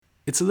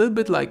It's a little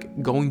bit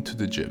like going to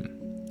the gym.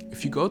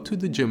 If you go to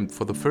the gym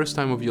for the first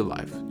time of your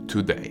life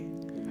today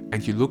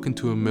and you look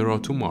into a mirror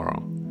tomorrow,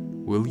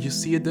 will you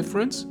see a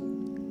difference?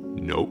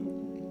 No.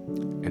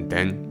 And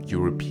then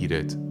you repeat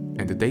it,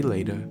 and a day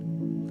later,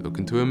 look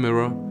into a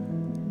mirror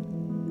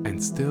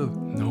and still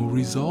no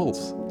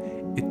results.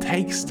 It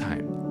takes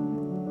time.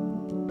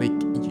 Like,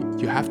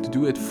 you have to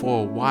do it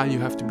for a while, you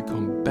have to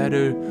become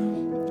better,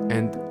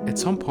 and at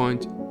some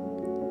point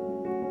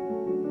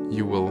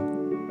you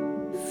will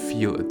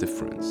feel a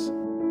difference.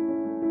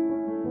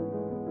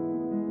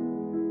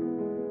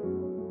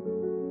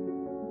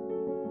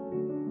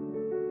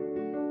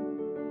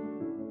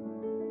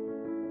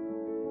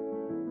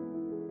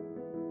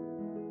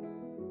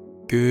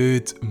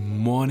 Good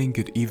morning,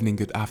 good evening,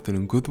 good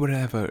afternoon, good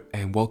wherever,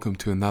 and welcome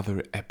to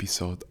another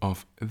episode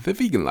of The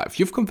Vegan Life.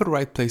 You've come to the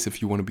right place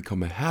if you want to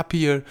become a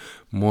happier,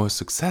 more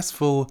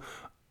successful,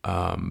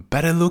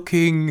 better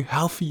looking,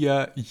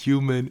 healthier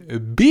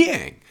human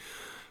being.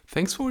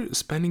 Thanks for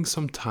spending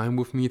some time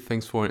with me.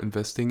 Thanks for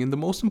investing in the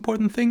most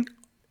important thing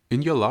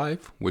in your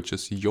life, which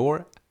is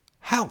your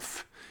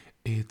health.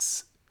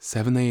 It's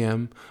 7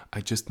 a.m.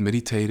 I just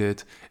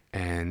meditated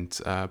and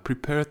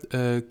prepared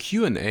a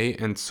Q&A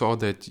and saw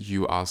that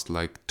you asked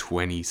like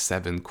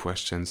 27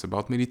 questions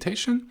about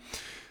meditation.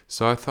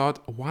 So I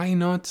thought, why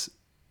not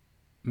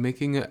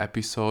making an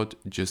episode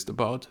just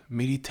about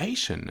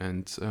meditation?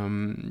 And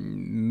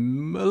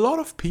a lot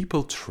of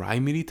people try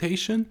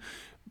meditation,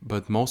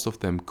 but most of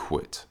them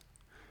quit.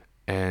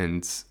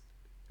 And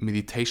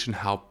meditation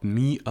helped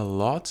me a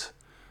lot.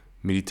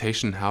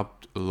 Meditation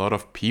helped a lot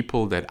of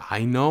people that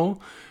I know.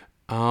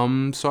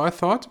 So I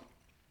thought,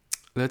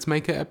 let's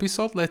make an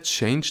episode. Let's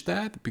change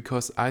that,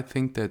 because I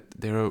think that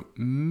there are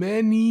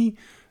many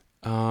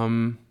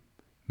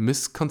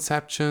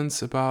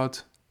misconceptions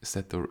about, is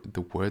that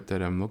the word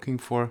that I'm looking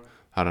for?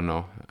 I don't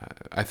know.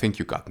 I think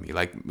you got me.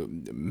 Like,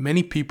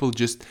 many people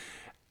just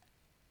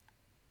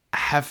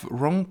have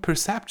wrong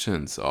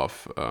perceptions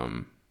of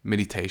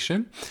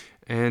meditation.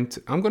 And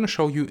I'm going to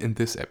show you in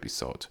this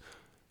episode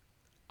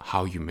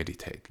how you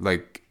meditate.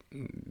 Like,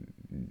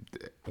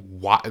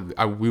 why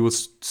we will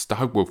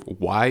start with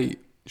why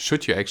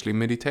should you actually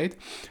meditate,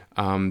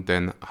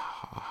 then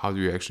how do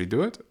you actually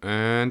do it,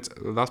 and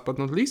last but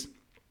not least,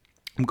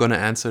 I'm gonna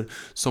answer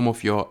some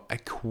of your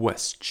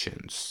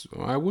questions.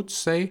 I would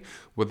say,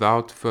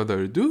 without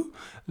further ado,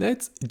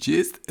 let's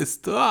just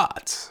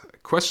start. The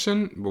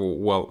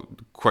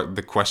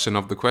question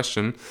of the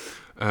question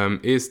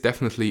is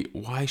definitely,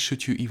 why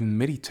should you even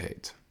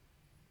meditate?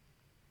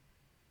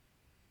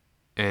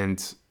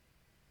 And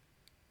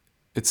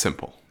it's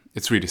simple.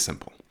 It's really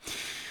simple.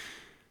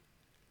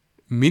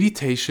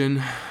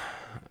 Meditation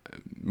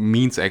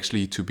means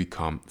actually to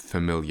become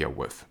familiar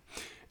with.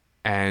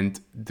 And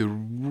the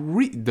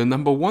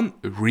number one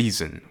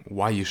reason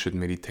why you should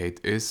meditate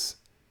is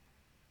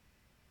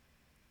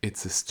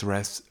it's a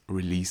stress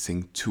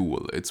releasing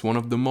tool. It's one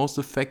of the most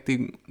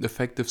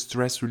effective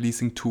stress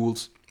releasing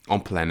tools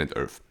on planet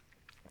Earth.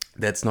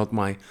 That's not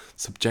my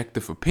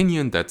subjective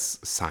opinion, that's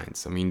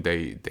science. I mean,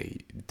 they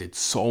did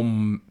so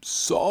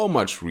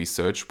much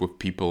research with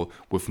people,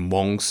 with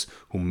monks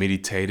who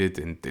meditated,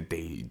 and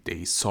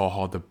they saw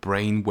how the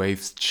brain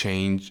waves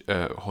change.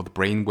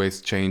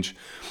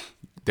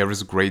 There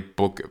is a great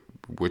book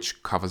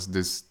which covers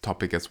this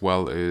topic as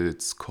well.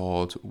 It's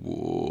called,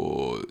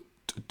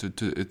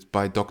 it's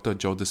by Dr.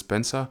 Joe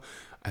Dispenza.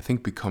 I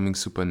think Becoming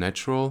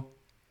Supernatural.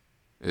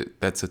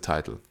 That's the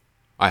title.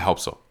 I hope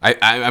so.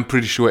 I'm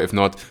pretty sure. If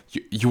not,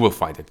 you will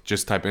find it.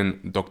 Just type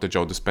in Dr.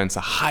 Joe Dispenza.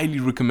 Highly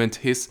recommend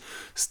his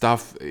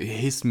stuff.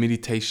 His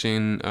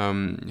meditations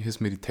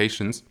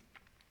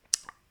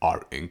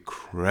are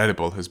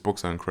incredible. His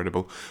books are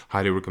incredible.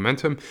 Highly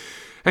recommend him.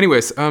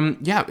 Anyways,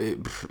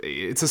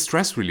 it's a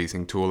stress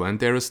releasing tool,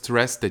 and there is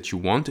stress that you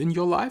want in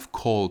your life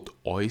called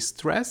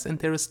eustress, and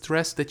there is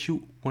stress that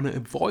you want to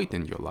avoid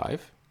in your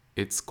life.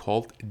 It's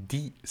called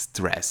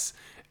de-stress.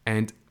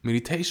 And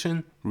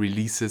meditation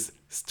releases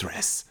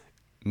stress,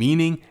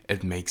 meaning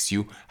it makes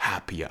you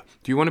happier.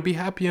 Do you want to be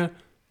happier?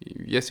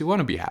 Yes, you want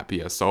to be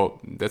happier.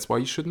 So that's why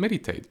you should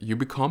meditate. You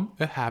become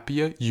a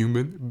happier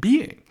human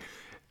being.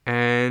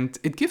 And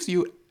it gives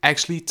you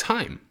actually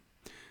time.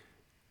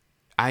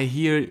 I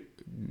hear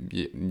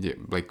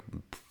like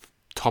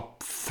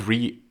top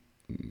 3,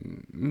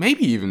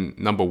 maybe even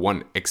number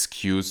 1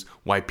 excuse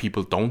why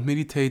people don't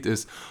meditate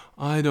is,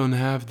 I don't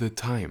have the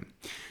time.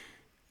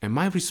 And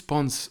my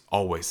response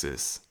always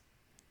is,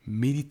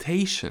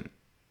 meditation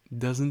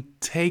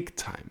doesn't take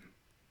time.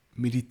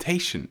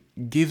 Meditation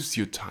gives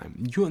you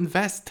time. You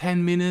invest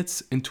 10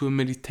 minutes into a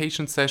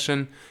meditation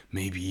session,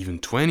 maybe even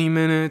 20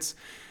 minutes,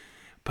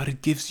 but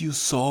it gives you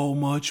so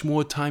much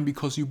more time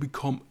because you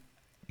become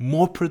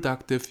more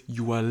productive,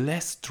 you are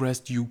less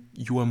stressed, you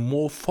are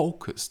more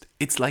focused.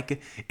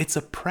 It's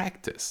a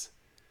practice.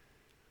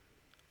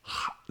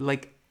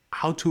 Like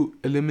how to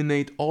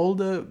eliminate all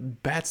the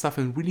bad stuff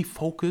and really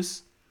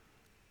focus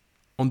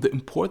on the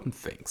important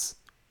things.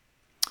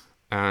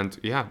 And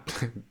yeah,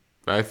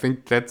 I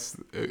think that's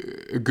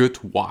a good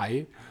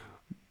why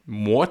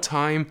more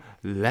time,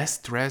 less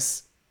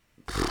stress.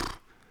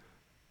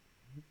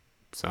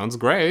 Sounds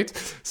great.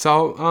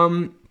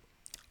 So,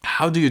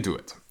 how do you do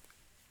it?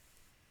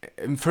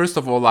 First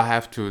of all, I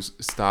have to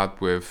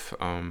start with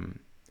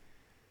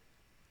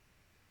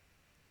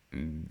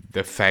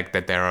the fact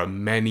that there are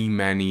many,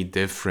 many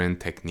different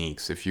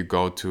techniques. If you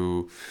go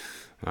to,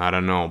 I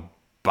don't know,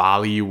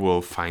 Bali, you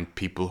will find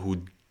people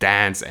who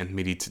dance and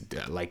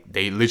meditate. Like,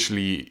 they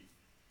literally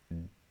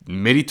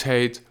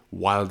meditate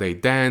while they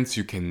dance.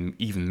 You can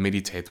even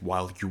meditate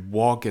while you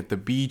walk at the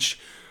beach.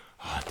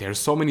 There are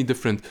so many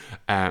different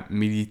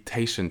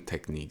meditation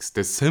techniques.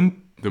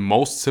 The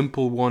most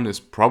simple one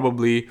is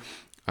probably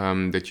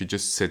that you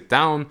just sit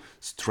down,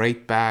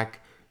 straight back,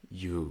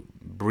 you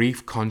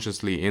breathe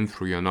consciously in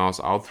through your nose,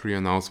 out through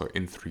your nose, or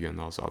in through your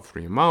nose, out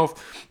through your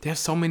mouth. There are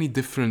so many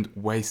different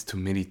ways to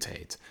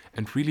meditate,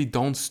 and really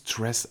don't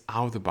stress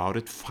out about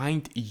it.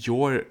 Find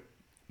your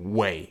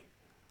way.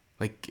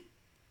 Like,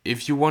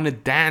 if you want to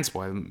dance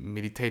while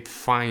meditate,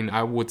 fine.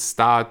 I would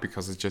start,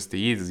 because it's just the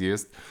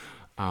easiest,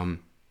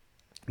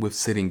 with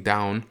sitting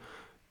down,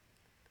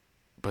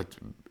 but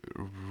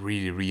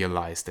really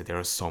realize that there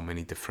are so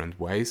many different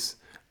ways.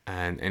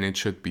 And it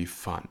should be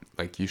fun.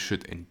 Like, you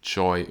should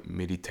enjoy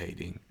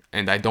meditating.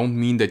 And I don't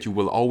mean that you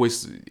will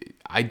always,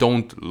 I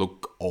don't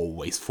look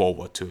always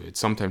forward to it.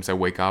 Sometimes I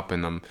wake up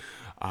and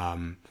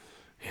I'm,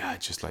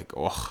 just like,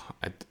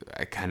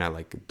 I kind of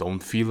like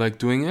don't feel like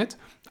doing it.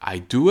 I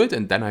do it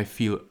and then I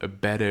feel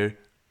better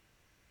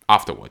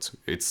afterwards.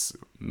 It's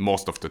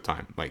most of the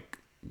time. Like,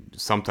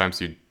 sometimes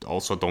you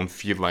also don't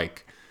feel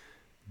like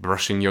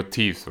brushing your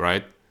teeth,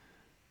 right?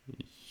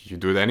 You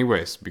do it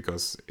anyways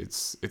because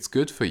it's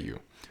good for you.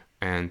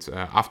 And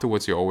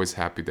afterwards, you're always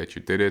happy that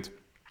you did it.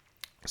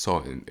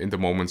 So in the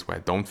moments where I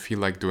don't feel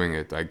like doing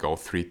it, I go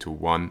 3, 2,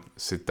 1,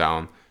 sit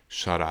down,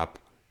 shut up,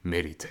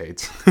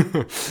 meditate.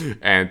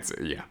 And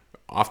yeah,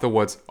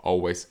 afterwards,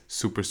 always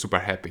super, super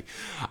happy.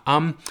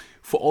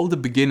 For all the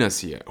beginners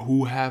here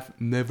who have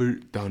never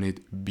done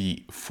it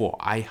before,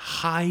 I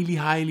highly,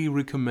 highly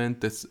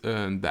recommend this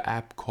the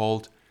app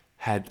called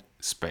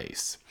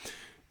Headspace.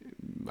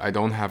 I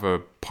don't have a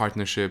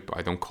partnership.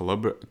 I don't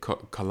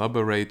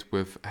collaborate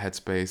with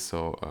Headspace.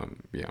 So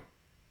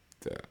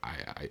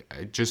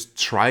I just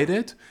tried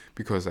it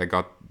because I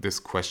got this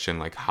question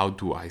like, how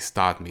do I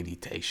start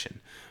meditation?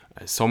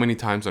 So many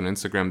times on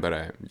Instagram that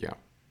I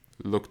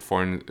looked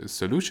for a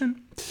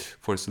solution,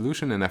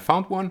 and I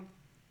found one.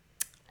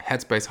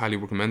 Headspace, highly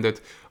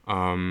recommended.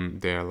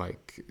 There are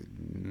like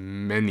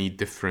many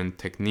different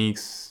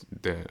techniques.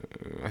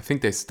 I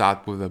think they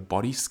start with a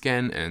body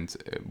scan, and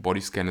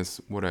body scan is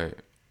what I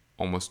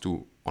almost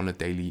do on a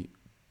daily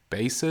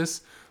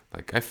basis.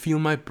 Like, I feel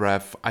my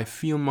breath, I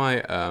feel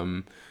my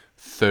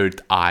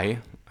third eye.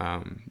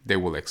 They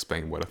will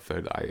explain what a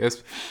third eye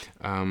is.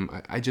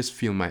 I just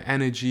feel my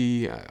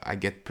energy. I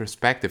get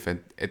perspective.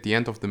 And at the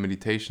end of the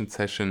meditation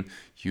session,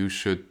 you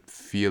should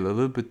feel a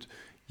little bit,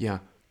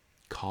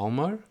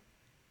 calmer,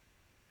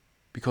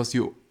 because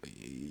you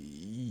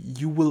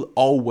will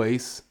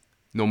always,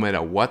 no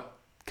matter what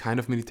kind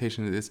of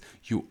meditation it is,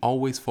 you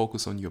always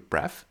focus on your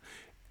breath.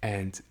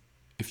 And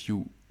if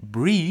you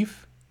breathe,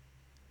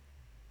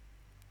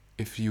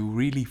 if you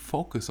really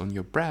focus on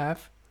your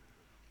breath,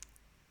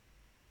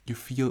 you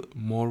feel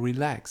more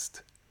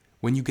relaxed.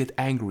 When you get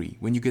angry,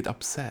 when you get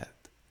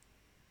upset,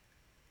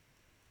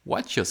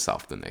 watch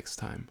yourself the next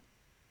time.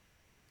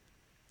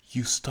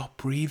 You stop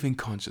breathing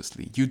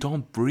consciously. You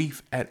don't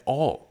breathe at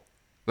all.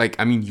 Like,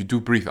 I mean, you do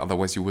breathe,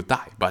 otherwise you would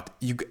die. But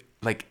you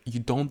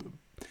don't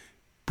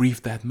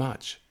breathe that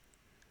much.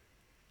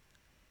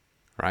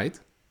 Right?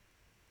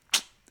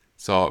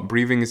 So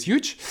breathing is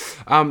huge.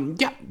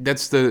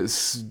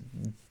 That's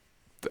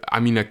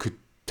I could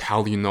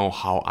tell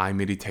how I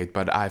meditate,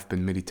 but I've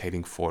been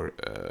meditating for,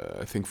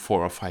 I think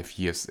 4 or 5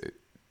 years.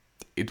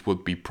 It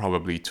would be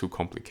probably too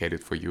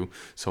complicated for you.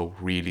 So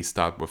really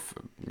start with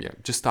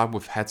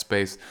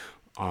Headspace,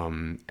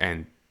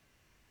 and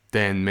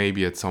then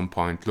maybe at some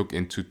point look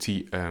into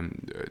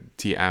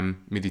TM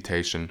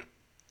meditation,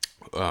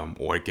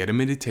 or get a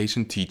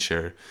meditation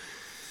teacher.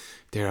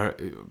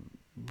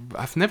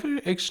 I've never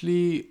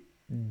actually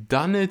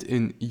done it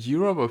in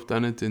Europe. I've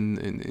done it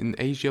in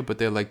Asia, but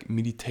they're like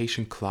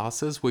meditation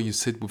classes where you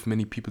sit with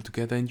many people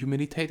together and you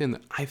meditate, and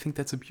I think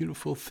that's a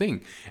beautiful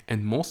thing.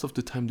 And most of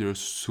the time they're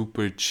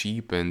super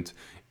cheap, and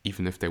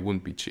even if they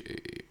wouldn't be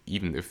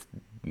even if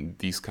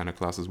these kind of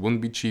classes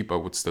wouldn't be cheap, I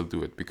would still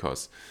do it,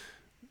 because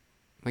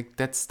like,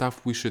 that's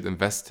stuff we should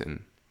invest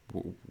in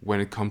when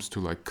it comes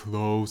to like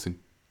clothes and,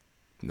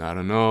 I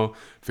don't know,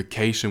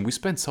 vacation. We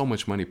spend so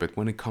much money, but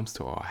when it comes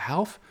to our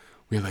health,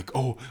 we're like,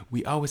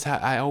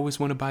 I always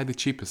want to buy the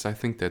cheapest. I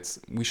think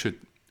we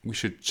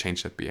should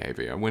change that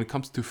behavior. When it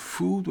comes to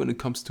food, when it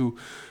comes to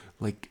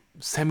like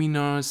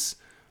seminars,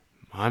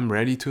 I'm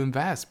ready to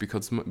invest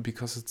because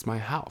it's my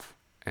health,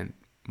 and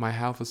my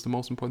health is the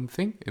most important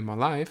thing in my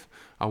life.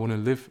 I want to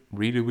live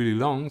really, really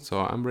long,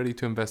 so I'm ready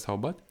to invest. How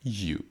about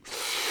you?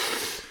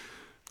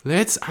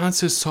 Let's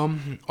answer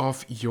some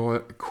of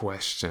your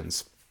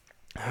questions.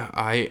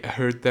 I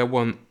heard that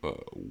one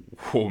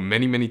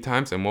many, many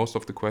times, and most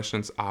of the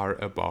questions are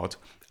about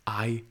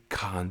I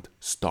can't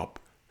stop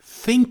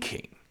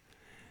thinking.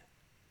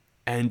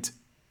 And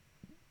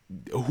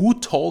who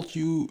told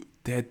you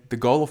that the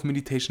goal of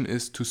meditation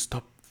is to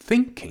stop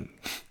thinking?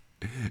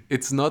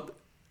 It's not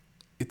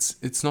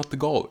it's not the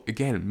goal.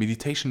 Again,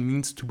 meditation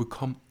means to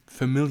become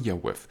familiar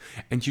with,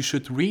 and you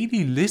should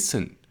really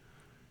listen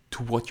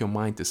to what your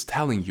mind is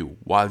telling you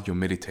while you're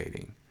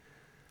meditating.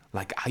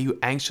 Like, are you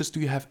anxious? Do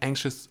you have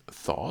anxious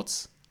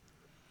thoughts?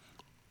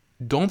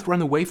 Don't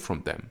run away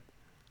from them.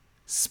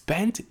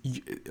 Spend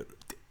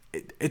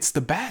it's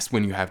the best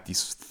when you have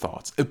these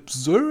thoughts.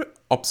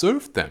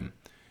 Observe them.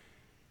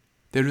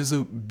 There is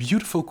a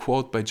beautiful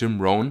quote by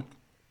Jim Rohn.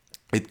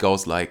 It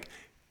goes like,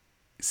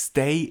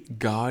 stay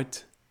guard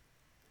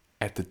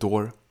at the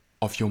door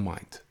of your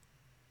mind.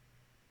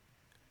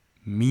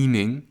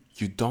 Meaning,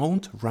 you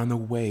don't run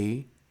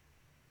away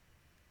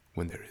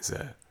when there is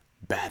a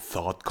bad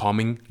thought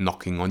coming,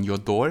 knocking on your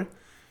door.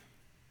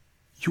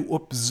 You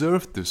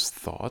observe this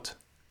thought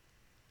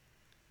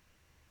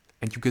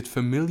and you get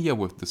familiar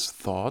with this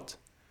thought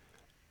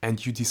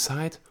and you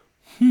decide,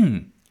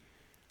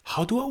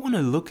 how do I want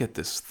to look at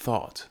this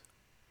thought?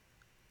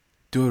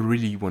 Do I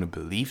really want to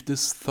believe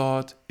this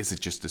thought? Is it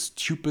just a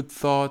stupid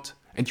thought?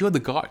 And you're the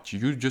guard.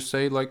 You just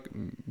say, like,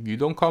 you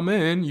don't come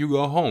in, you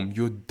go home.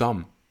 You're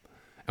dumb.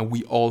 And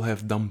we all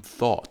have dumb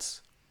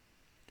thoughts.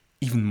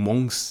 Even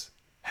monks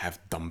have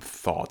dumb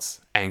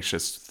thoughts,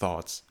 anxious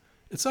thoughts.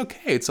 It's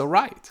okay, it's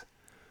alright.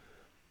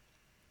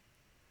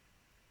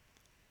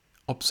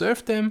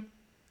 Observe them,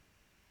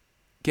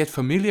 get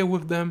familiar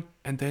with them,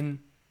 and then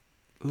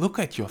look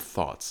at your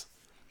thoughts.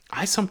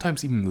 I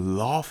sometimes even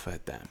laugh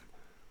at them.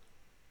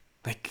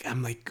 Like,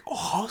 I'm like, oh,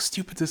 how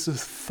stupid is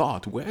this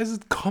thought? Where is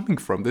it coming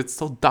from? That's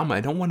so dumb. I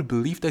don't want to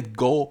believe that.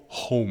 Go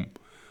home.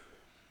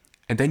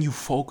 And then you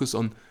focus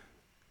on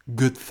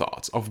good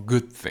thoughts, of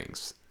good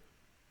things.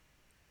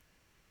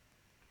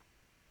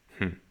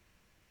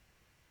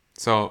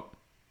 So,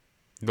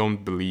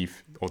 don't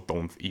believe or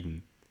don't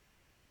even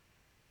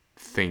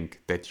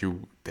think that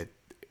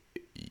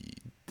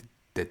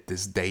that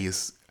this day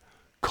is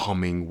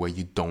coming where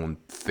you don't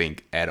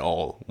think at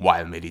all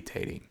while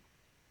meditating.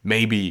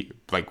 Maybe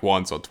like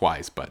once or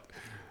twice, but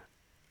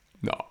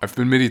no, I've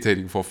been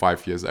meditating for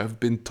 5 years. I've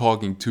been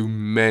talking to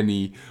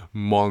many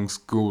monks,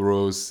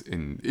 gurus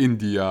in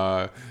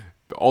India,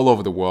 all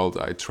over the world.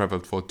 I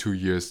traveled for 2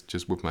 years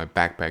just with my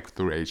backpack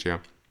through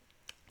Asia.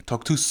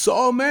 Talked to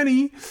so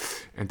many,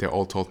 and they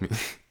all told me,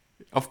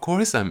 of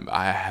course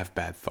I have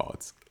bad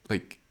thoughts.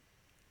 Like,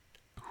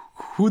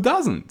 who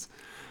doesn't?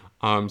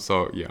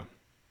 So yeah,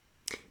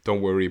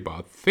 don't worry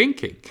about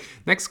thinking.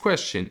 Next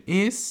question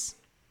is,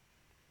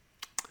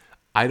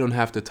 I don't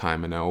have the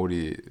time, and I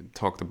already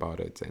talked about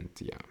it. And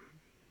yeah,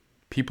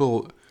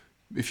 people,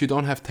 if you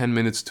don't have 10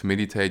 minutes to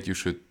meditate, you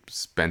should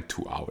spend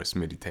 2 hours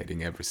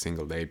meditating every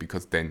single day,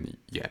 because then,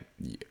 yeah,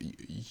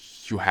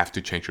 you have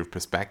to change your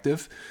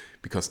perspective,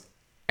 because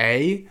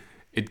A,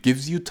 it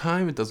gives you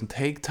time, it doesn't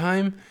take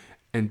time,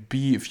 and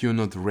B, if you're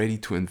not ready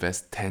to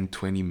invest 10,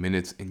 20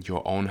 minutes in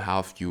your own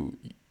health, you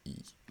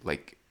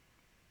like,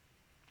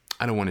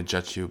 I don't want to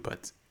judge you,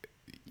 but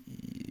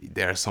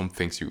there are some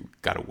things you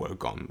gotta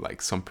work on,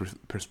 like some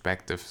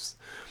perspectives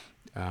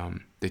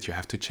that you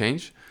have to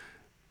change.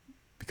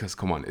 Because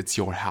come on, it's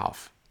your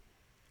health.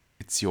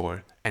 It's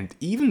your, and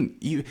even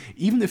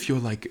if you're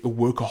like a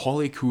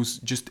workaholic who's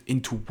just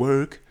into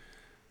work,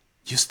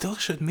 you still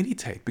should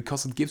meditate,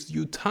 because it gives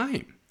you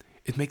time.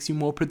 It makes you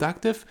more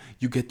productive.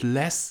 You get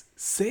less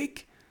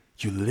sick.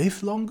 You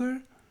live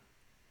longer,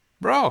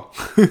 bro.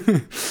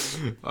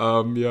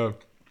 Yeah.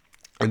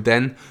 And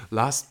then,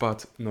 last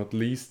but not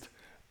least,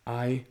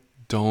 I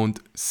don't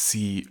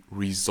see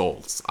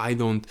results. I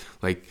don't,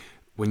 like,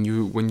 when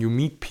you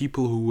meet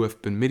people who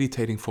have been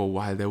meditating for a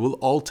while, they will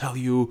all tell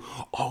you,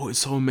 oh, it's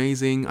so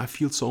amazing. I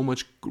feel so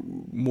much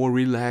more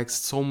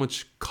relaxed, so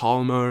much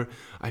calmer.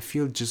 I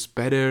feel just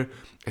better.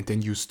 And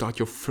then you start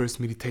your first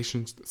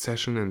meditation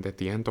session, and at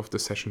the end of the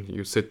session,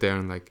 you sit there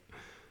and like,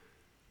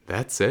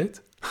 that's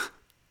it?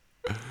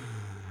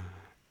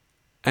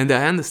 And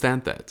I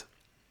understand that.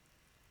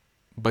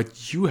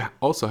 But you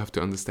also have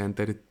to understand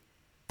that it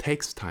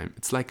takes time.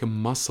 It's like a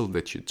muscle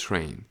that you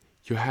train.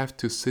 You have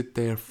to sit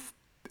there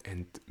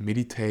and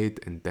meditate,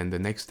 and then the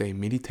next day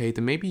meditate,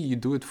 and maybe you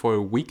do it for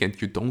a week and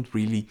you don't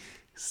really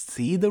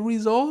see the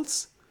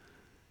results.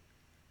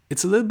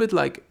 It's a little bit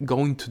like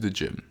going to the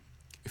gym.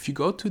 If you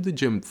go to the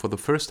gym for the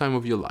first time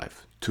of your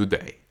life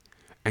today,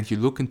 and you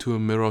look into a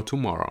mirror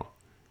tomorrow,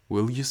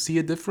 will you see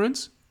a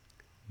difference?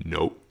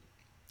 No.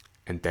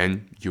 And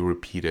then you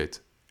repeat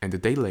it, and a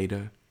day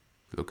later,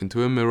 you look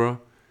into a mirror,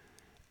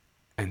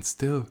 and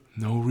still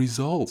no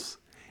results.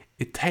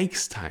 It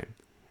takes time.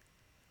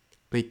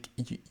 Like,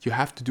 you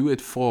have to do it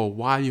for a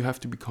while, you have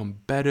to become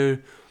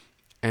better,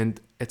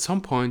 and at some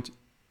point,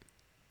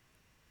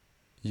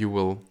 you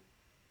will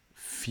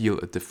feel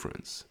a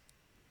difference.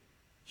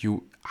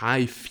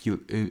 I feel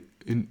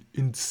an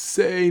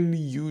insanely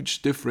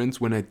huge difference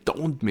when I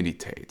don't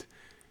meditate.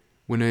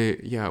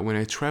 when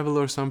I travel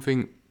or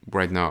something.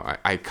 Right now,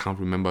 I can't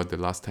remember the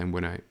last time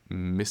when I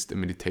missed a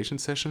meditation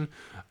session.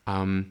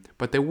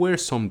 But there were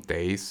some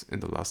days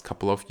in the last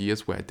couple of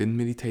years where I didn't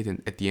meditate,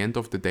 and at the end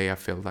of the day, I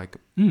felt like,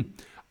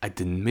 I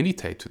didn't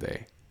meditate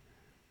today.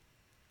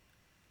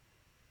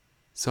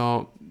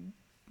 So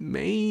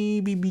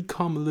maybe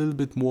become a little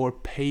bit more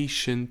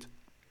patient.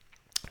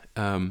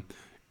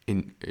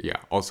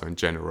 Also in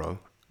general.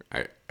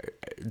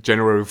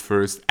 January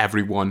 1st,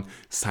 everyone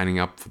signing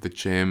up for the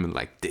gym, and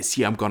like, this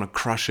year I'm gonna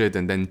crush it,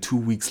 and then 2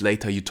 weeks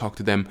later you talk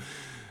to them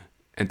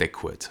and they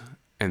quit.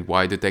 And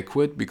why did they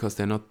quit? Because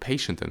they're not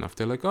patient enough.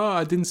 They're like,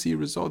 I didn't see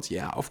results.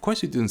 Yeah, of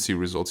course you didn't see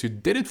results. You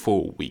did it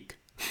for a week.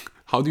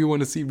 How do you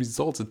want to see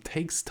results? It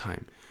takes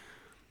time.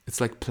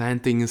 It's like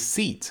planting a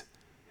seed.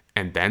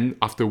 And then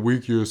after a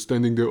week you're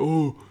standing there,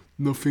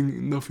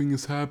 nothing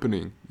is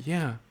happening.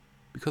 Yeah,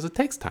 because it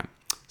takes time.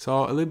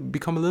 So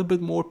become a little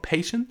bit more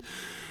patient.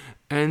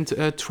 And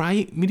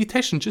try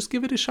meditation. Just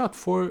give it a shot.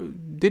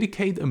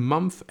 Dedicate a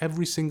month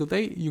every single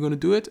day. You're going to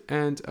do it.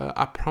 And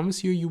I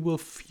promise you will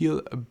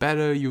feel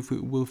better. You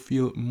will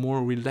feel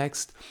more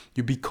relaxed.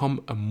 You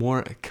become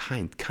more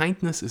kind.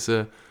 Kindness is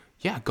a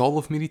goal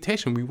of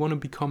meditation. We want to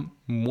become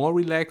more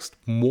relaxed,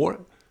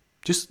 more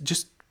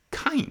just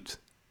kind.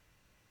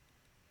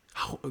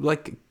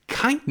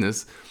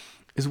 Kindness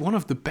is one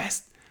of the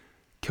best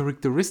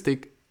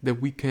characteristic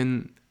that we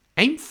can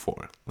aim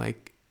for.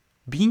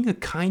 Being a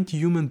kind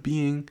human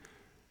being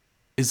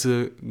is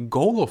a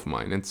goal of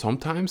mine, and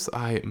sometimes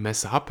I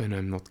mess up and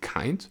I'm not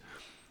kind,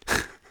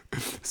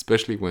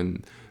 especially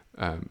when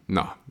I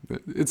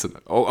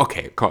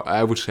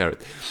will share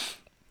it.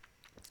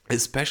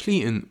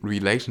 Especially in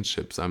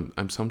relationships,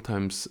 I'm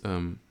sometimes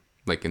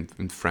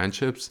in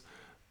friendships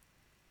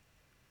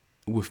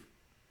with.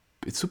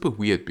 It's super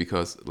weird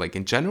because,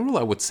 in general,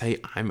 I would say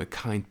I'm a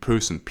kind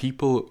person.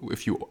 People,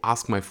 if you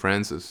ask my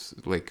friends,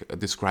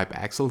 describe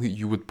Axel,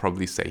 you would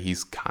probably say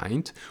he's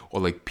kind.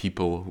 Or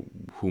people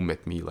who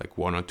met me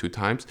 1 or 2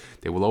 times,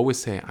 they will always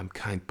say I'm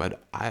kind.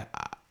 But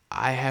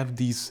I had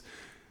this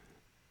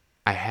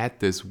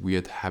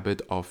weird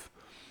habit of,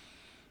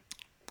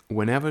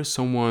 whenever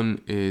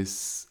someone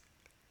is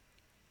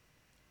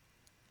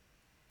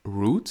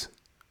rude,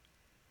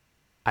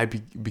 I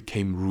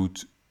became rude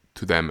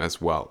to them as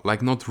well.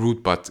 Not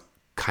rude, but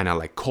kind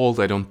of cold.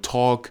 I don't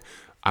talk.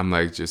 I'm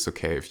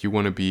okay, if you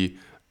want to be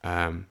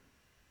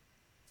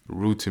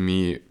rude to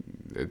me,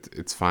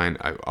 it's fine.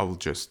 I will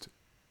just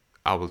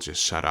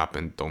shut up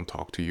and don't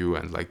talk to you,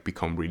 and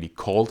become really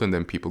cold, and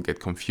then people get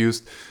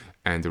confused,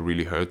 and it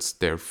really hurts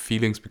their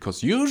feelings,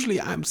 because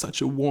usually I'm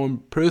such a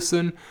warm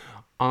person.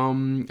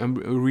 I'm a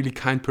really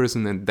kind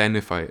person, and then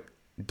if I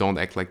don't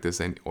act like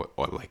this, or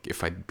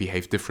if I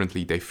behave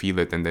differently, they feel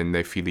it, and then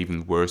they feel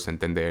even worse, and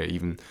then they're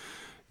even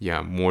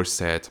more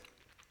sad.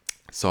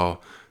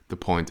 So the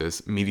point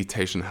is,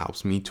 meditation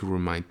helps me to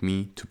remind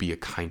me to be a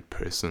kind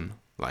person,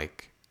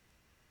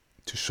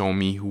 to show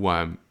me who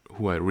I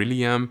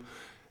really am,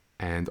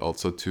 and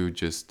also to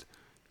just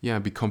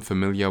become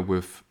familiar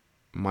with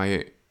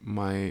my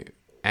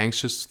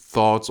anxious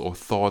thoughts or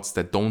thoughts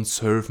that don't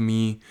serve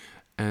me.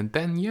 And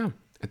then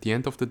at the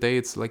end of the day,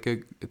 it's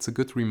a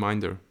good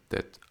reminder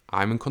that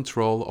I'm in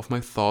control of my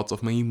thoughts,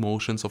 of my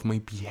emotions, of my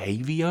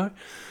behavior.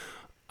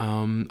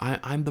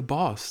 I'm the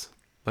boss.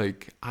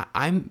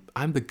 I'm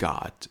the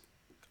God.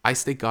 I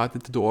stay God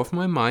at the door of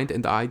my mind,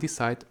 and I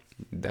decide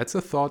that's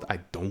a thought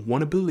I don't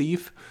want to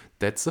believe.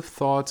 That's a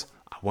thought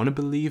I want to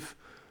believe,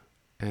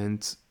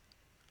 and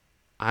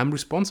I'm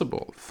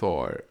responsible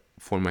for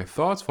my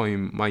thoughts, for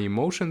my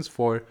emotions,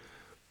 for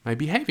my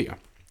behavior.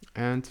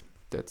 And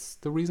that's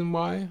the reason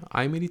why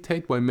I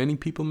meditate, why many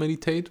people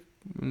meditate,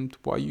 and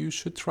why you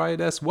should try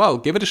it as well.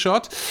 Give it a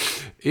shot.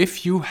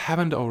 If you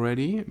haven't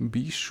already,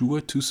 be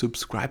sure to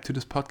subscribe to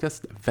this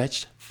podcast.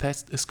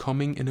 VegFest is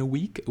coming in a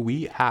week.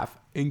 We have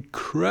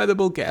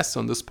incredible guests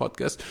on this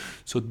podcast,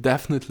 so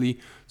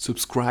definitely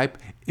subscribe.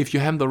 If you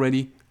haven't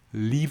already,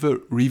 leave a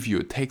review.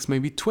 It takes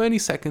maybe 20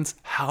 seconds,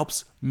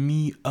 helps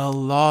me a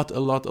lot.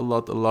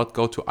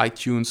 Go to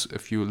iTunes.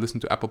 If you listen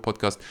to Apple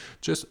Podcast,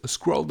 just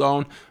scroll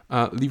down,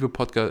 leave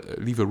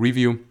a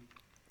review.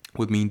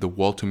 Would mean the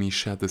world to me.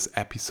 Share this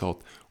episode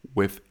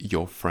with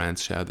your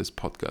friends. Share this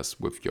podcast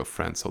with your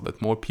friends so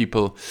that more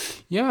people,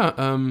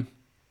 go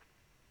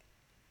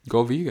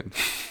vegan.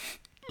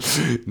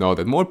 No,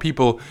 that more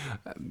people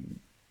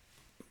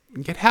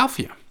get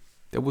healthier.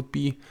 That would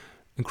be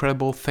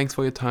incredible. Thanks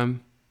for your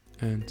time.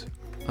 And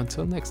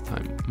until next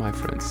time, my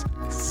friends,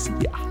 see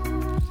ya.